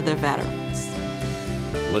other veterans.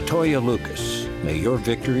 LaToya Lucas, may your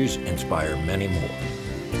victories inspire many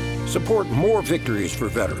more. Support more victories for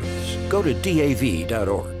veterans. Go to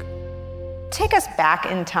DAV.org. Take us back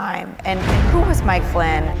in time. And who was Mike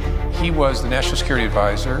Flynn? He was the National Security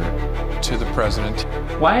Advisor to the President.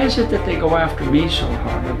 Why is it that they go after me so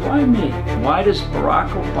hard? Why me? Why does Barack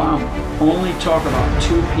Obama only talk about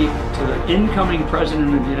two people, to the incoming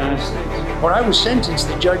President of the United States? When I was sentenced,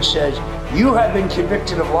 the judge says, "You have been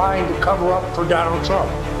convicted of lying to cover up for Donald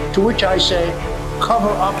Trump." To which I say, cover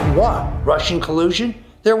up what? Russian collusion?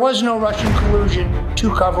 There was no Russian collusion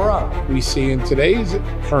to cover up. We see in today's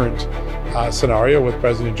current scenario with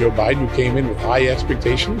President Joe Biden, who came in with high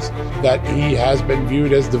expectations, that he has been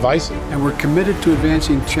viewed as divisive. And we're committed to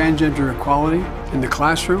advancing transgender equality in the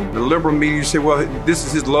classroom. The liberal media say, well, this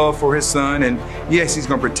is his love for his son, and yes, he's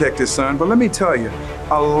going to protect his son. But let me tell you,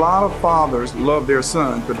 a lot of fathers love their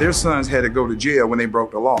sons, but their sons had to go to jail when they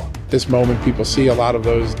broke the law. This moment, people see a lot of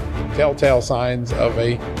those telltale signs of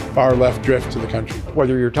a far left drift to the country.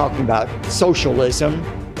 Whether you're talking about socialism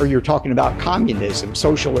or you're talking about communism,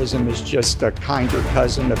 socialism is just a kinder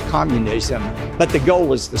cousin of communism, but the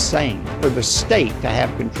goal is the same, for the state to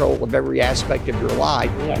have control of every aspect of your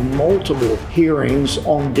life. We have multiple hearings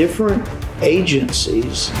on different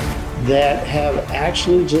agencies that have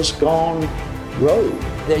actually just gone rogue.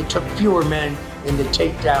 They took fewer men in the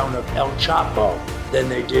takedown of El Chapo than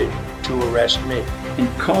they did to arrest me. And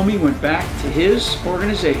Comey went back to his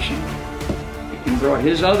organization and brought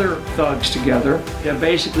his other thugs together to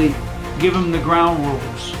basically give them the ground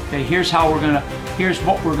rules. Okay, here's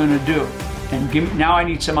what we're gonna do. And now I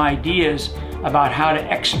need some ideas about how to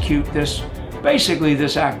execute this, basically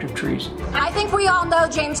this act of treason. I think we all know,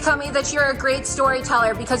 James Comey, that you're a great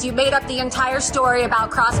storyteller because you made up the entire story about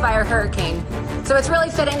Crossfire Hurricane. So it's really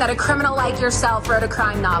fitting that a criminal like yourself wrote a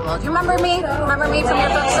crime novel. Do you remember me? Remember me from your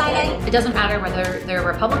book signing? It doesn't matter whether they're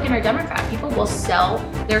Republican or Democrat. People will sell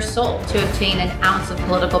their soul to obtain an ounce of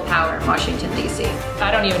political power in Washington, D.C.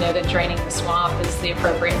 I don't even know that draining the swamp is the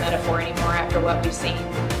appropriate metaphor anymore after what we've seen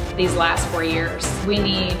these last 4 years. We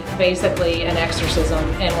need basically an exorcism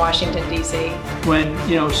in Washington, D.C. When,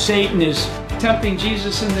 Satan is tempting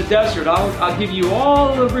Jesus in the desert, I'll give you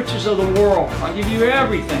all the riches of the world. I'll give you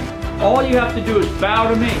everything. All you have to do is bow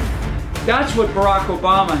to me. That's what Barack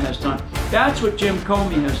Obama has done. That's what Jim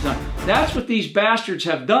Comey has done. That's what these bastards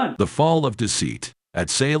have done. The Fall of Deceit at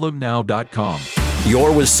salemnow.com.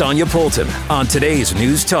 You're with Sonia Poulton on today's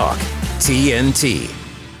News Talk, TNT.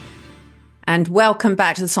 And welcome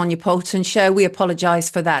back to the Sonia Poulton Show. We apologise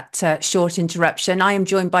for that short interruption. I am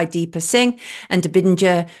joined by Deepa Singh and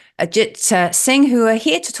Dabinderjit Singh, who are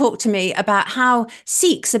here to talk to me about how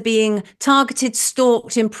Sikhs are being targeted,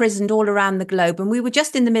 stalked, imprisoned all around the globe. And we were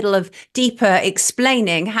just in the middle of Deepa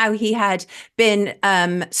explaining how he had been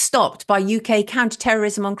stopped by UK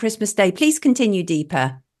counter-terrorism on Christmas Day. Please continue,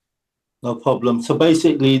 Deepa. No problem. So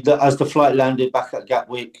basically, as the flight landed back at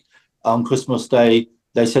Gatwick on Christmas Day,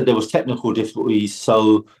 they said there was technical difficulties.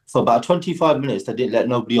 So for about 25 minutes, they didn't let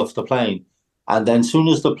nobody off the plane. And then as soon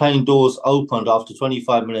as the plane doors opened after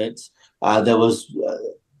 25 minutes, there was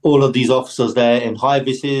all of these officers there in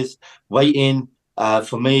high-vises waiting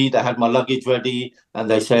for me. They had my luggage ready. And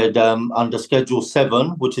they said, under Schedule 7,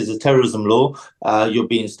 which is a terrorism law, you're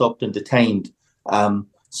being stopped and detained.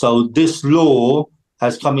 So this law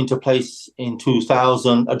has come into place in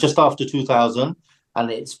 2000, just after 2000. and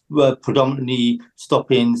it's predominantly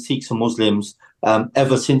stopping Sikhs and Muslims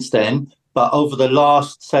ever since then. But over the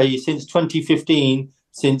last, say, since 2015,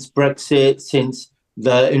 since Brexit, since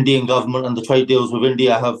the Indian government and the trade deals with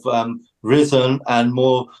India have risen and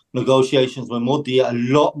more negotiations with Modi, a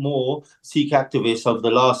lot more Sikh activists over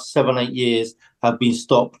the last 7-8 years have been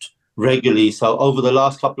stopped regularly. So over the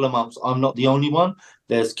last couple of months, I'm not the only one.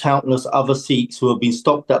 There's countless other Sikhs who have been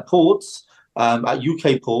stopped at ports, at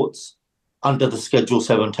UK ports, under the Schedule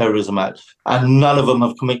 7 Terrorism Act, and none of them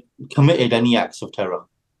have committed any acts of terror.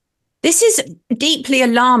 This is deeply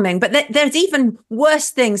alarming, but there's even worse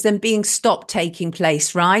things than being stopped taking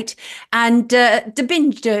place, right? And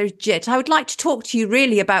Dabinderjit, I would like to talk to you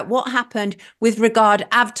really about what happened with regard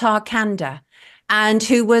Avtar Kanda, and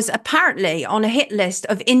who was apparently on a hit list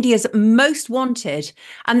of India's most wanted.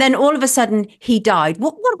 And then all of a sudden he died.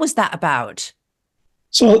 What was that about?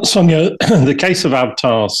 So, Sonia, the case of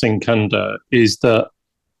Avtar Singh Kanda is that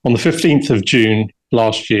on the 15th of June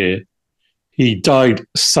last year, he died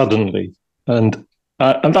suddenly. And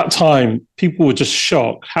at that time, people were just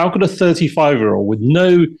shocked. How could a 35-year-old with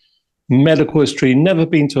no medical history, never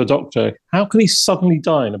been to a doctor, how can he suddenly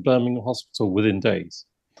die in a Birmingham hospital within days?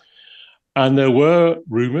 And there were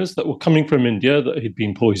rumours that were coming from India that he'd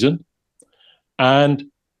been poisoned. And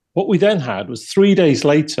what we then had was 3 days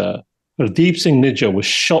later, Deep Singh Nijjar was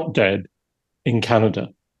shot dead in Canada.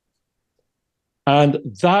 And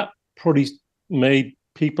that probably made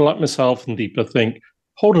people like myself and Deepa think,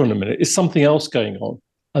 hold on a minute, is something else going on?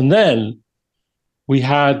 And then we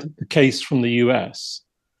had the case from the US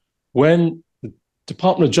when the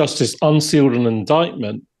Department of Justice unsealed an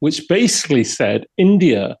indictment which basically said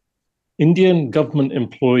Indian government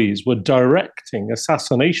employees were directing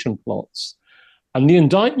assassination plots. And the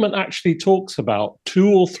indictment actually talks about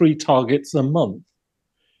 2 or 3 targets a month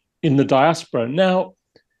in the diaspora. Now,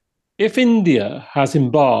 if India has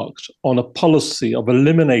embarked on a policy of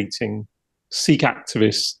eliminating Sikh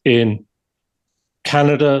activists in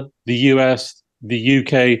Canada, the US, the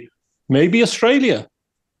UK, maybe Australia,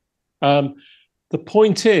 the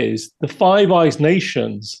point is the Five Eyes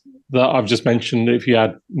nations that I've just mentioned, if you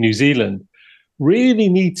add New Zealand, really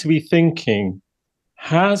need to be thinking,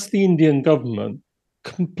 has the Indian government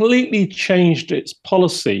completely changed its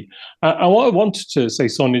policy? And what I wanted to say,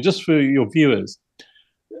 Sonia, just for your viewers,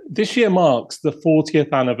 this year marks the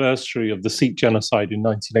 40th anniversary of the Sikh genocide in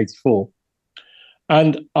 1984.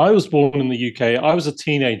 And I was born in the UK. I was a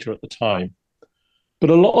teenager at the time. But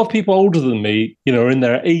a lot of people older than me, are in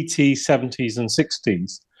their 80s, 70s, and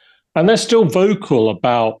 60s. And they're still vocal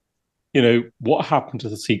about, what happened to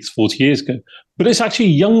the Sikhs 40 years ago. But it's actually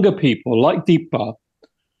younger people like Deepa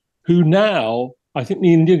who now, I think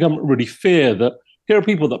the Indian government really fear that here are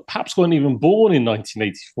people that perhaps weren't even born in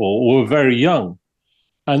 1984 or were very young.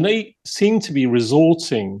 And they seem to be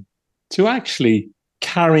resorting to actually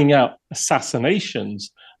carrying out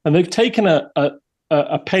assassinations. And they've taken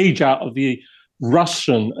a page out of the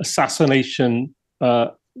Russian assassination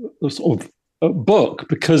sort of book,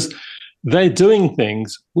 because they're doing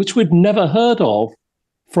things which we'd never heard of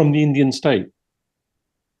from the Indian state.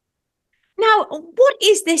 Now, what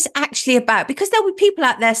is this actually about? Because there were people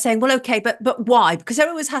out there saying, well, okay, but why? Because there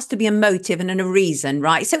always has to be a motive and a reason,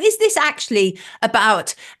 right? So is this actually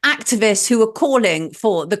about activists who are calling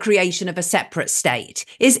for the creation of a separate state?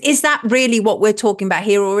 Is that really what we're talking about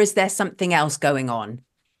here, or is there something else going on?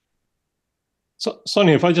 So,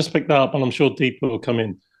 Sonia, if I just pick that up, and I'm sure Deepa will come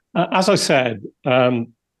in. As I said,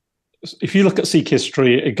 if you look at Sikh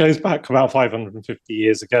history, it goes back about 550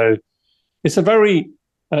 years ago. It's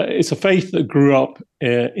a faith that grew up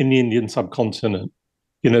in the Indian subcontinent.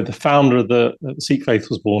 The founder of the Sikh faith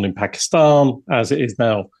was born in Pakistan, as it is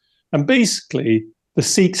now. And basically, the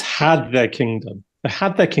Sikhs had their kingdom. They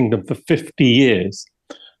had their kingdom for 50 years.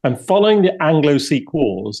 And following the Anglo-Sikh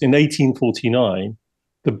Wars in 1849,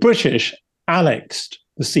 the British annexed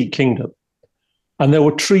the Sikh kingdom. And there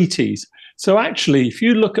were treaties. So actually, if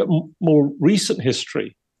you look at more recent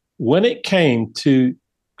history, when it came to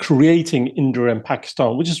creating India and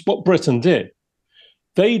Pakistan, which is what Britain did,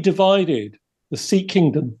 they divided the Sikh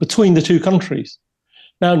kingdom between the two countries.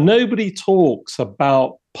 Now, nobody talks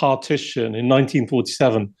about partition in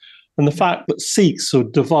 1947 and the fact that Sikhs were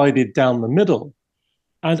divided down the middle.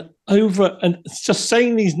 And just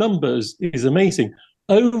saying these numbers is amazing.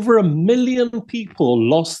 Over 1 million people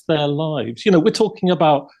lost their lives. We're talking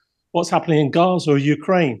about what's happening in Gaza or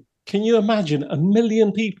Ukraine. Can you imagine 1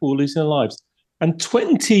 million people losing their lives and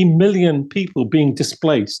 20 million people being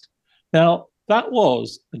displaced? Now, that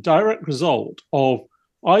was a direct result of,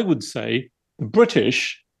 I would say, the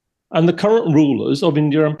British and the current rulers of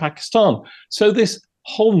India and Pakistan. So this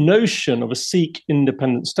whole notion of a Sikh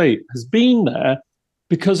independent state has been there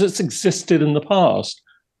because it's existed in the past.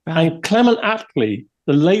 Right. And Clement Attlee,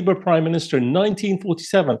 the Labour Prime Minister in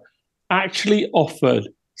 1947, actually offered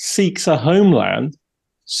Sikhs a homeland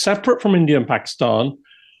separate from India and Pakistan.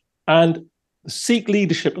 And the Sikh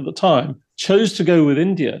leadership at the time chose to go with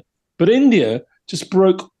India. But India just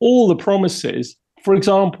broke all the promises. For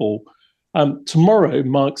example, tomorrow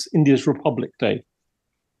marks India's Republic Day.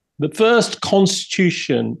 The first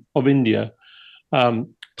constitution of India,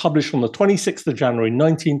 published on the 26th of January,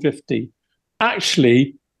 1950,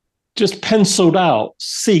 actually just penciled out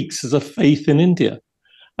Sikhs as a faith in India.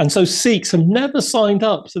 And so Sikhs have never signed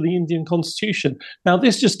up to the Indian constitution. Now,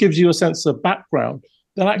 this just gives you a sense of background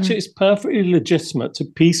that actually it's perfectly legitimate to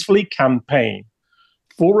peacefully campaign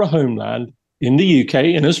for a homeland in the UK,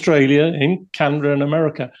 in Australia, in Canada and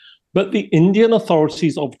America. But the Indian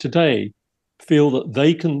authorities of today feel that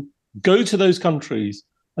they can go to those countries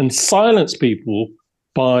and silence people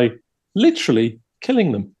by literally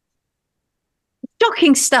killing them.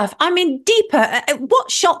 Shocking stuff. I mean, Deepa,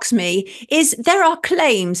 what shocks me is there are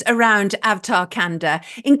claims around Avtar Kanda,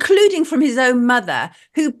 including from his own mother,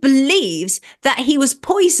 who believes that he was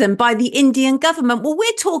poisoned by the Indian government. Well,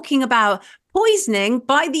 we're talking about poisoning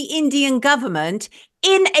by the Indian government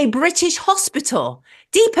in a British hospital.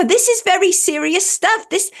 Deepa, this is very serious stuff.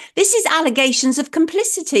 This is allegations of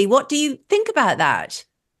complicity. What do you think about that?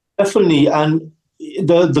 Definitely. And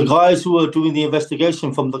the guys who are doing the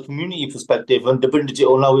investigation from the community perspective, and Dabinderjit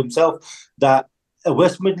will know himself, that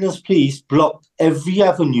West Midlands Police blocked every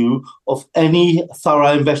avenue of any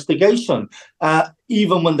thorough investigation.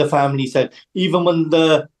 Even when the family said, even when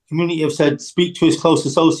the community have said, speak to his close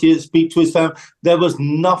associates, speak to his family, there was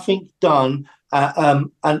nothing done.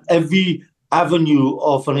 And every avenue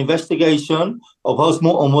of an investigation of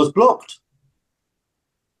postmortem was blocked.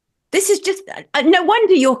 This is just, no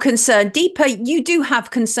wonder you're concerned. Deepa, you do have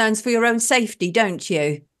concerns for your own safety, don't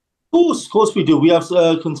you? Of course we do. We have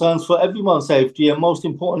concerns for everyone's safety. And most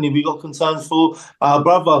importantly, we got concerns for our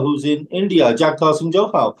brother who's in India, Jagtar Singh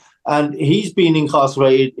Johal. And he's been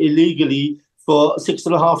incarcerated illegally for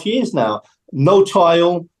 6.5 years now. No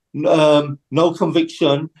trial, no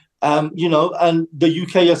conviction. And the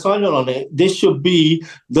UK are silent on it. This should be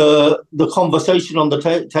the conversation on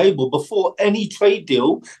the table. Before any trade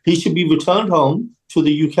deal, he should be returned home to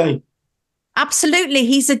the UK. Absolutely.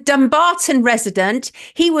 He's a Dumbarton resident.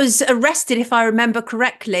 He was arrested, if I remember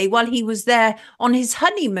correctly, while he was there on his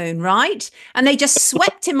honeymoon, right? And they just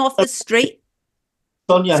swept him off the street.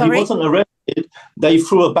 Sonia, Sorry? He wasn't arrested. They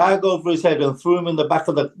threw a bag over his head and threw him in the back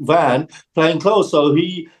of the van, plain clothes. So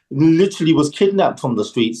he literally was kidnapped from the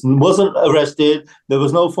streets and wasn't arrested. There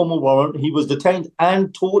was no formal warrant. He was detained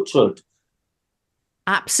and tortured.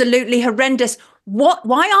 Absolutely horrendous.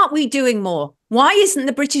 Why aren't we doing more? Why isn't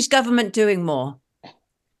the British government doing more?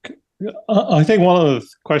 I think one of the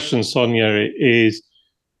questions, Sonia, is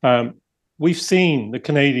we've seen the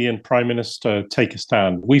Canadian Prime Minister take a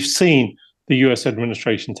stand. We've seen the US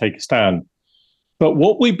administration take a stand. But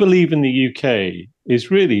what we believe in the UK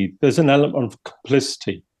is really there's an element of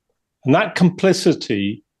complicity. And that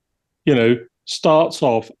complicity, starts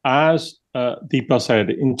off, as Deepa said,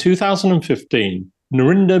 in 2015,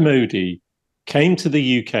 Narendra Modi came to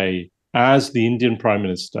the UK as the Indian Prime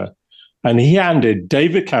Minister, and he handed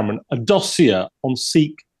David Cameron a dossier on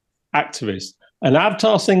Sikh activists. And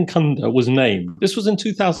Avtar Singh Kanda was named. This was in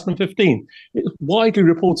 2015. It was widely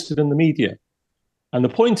reported in the media. And the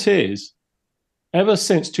point is, ever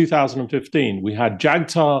since 2015, we had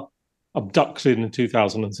Jagtar abducted in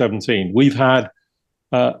 2017. We've had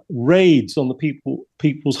raids on the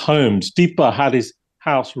people's homes. Deepa had his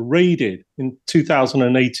house raided in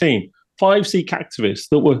 2018. 5 Sikh activists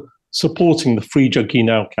that were supporting the Free Jaggi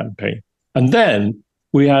Now campaign. And then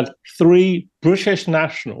we had 3 British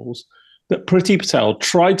nationals that Priti Patel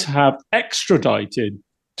tried to have extradited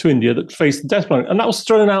to India that faced the death penalty. And that was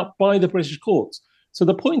thrown out by the British courts. So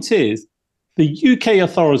the point is, the UK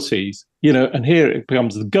authorities, and here it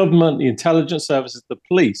becomes the government, the intelligence services, the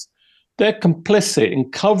police, they're complicit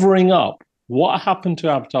in covering up what happened to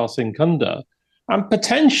Avtar Singh Kanda and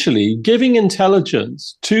potentially giving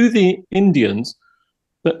intelligence to the Indians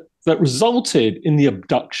that resulted in the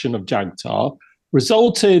abduction of Jagtar,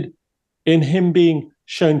 resulted in him being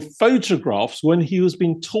shown photographs when he was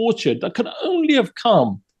being tortured that could only have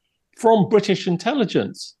come from British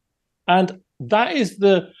intelligence. And that is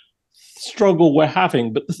the struggle we're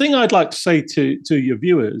having. But the thing I'd like to say to your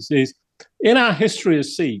viewers is, in our history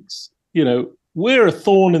as Sikhs, we're a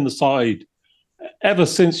thorn in the side ever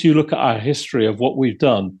since you look at our history of what we've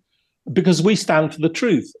done, because we stand for the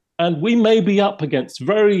truth. And we may be up against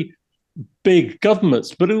very big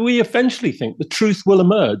governments, but we eventually think the truth will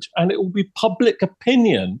emerge and it will be public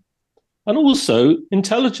opinion and also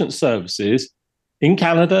intelligence services in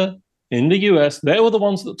Canada, in the US. They were the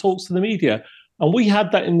ones that talked to the media. And we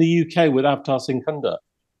had that in the UK with Avatar Singh Kunda.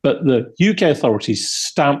 But the UK authorities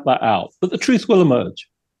stamped that out. But the truth will emerge.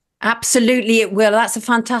 Absolutely, it will. That's a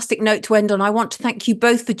fantastic note to end on. I want to thank you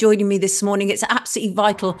both for joining me this morning. It's absolutely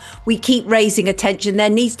vital we keep raising attention.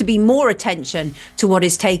 There needs to be more attention to what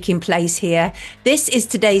is taking place here. This is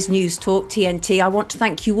today's News Talk, TNT. I want to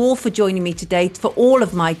thank you all for joining me today, for all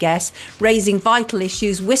of my guests, raising vital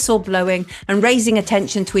issues, whistleblowing, and raising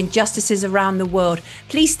attention to injustices around the world.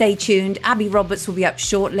 Please stay tuned. Abby Roberts will be up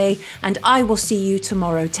shortly, and I will see you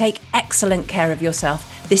tomorrow. Take excellent care of yourself.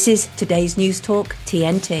 This is today's News Talk,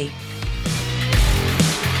 TNT.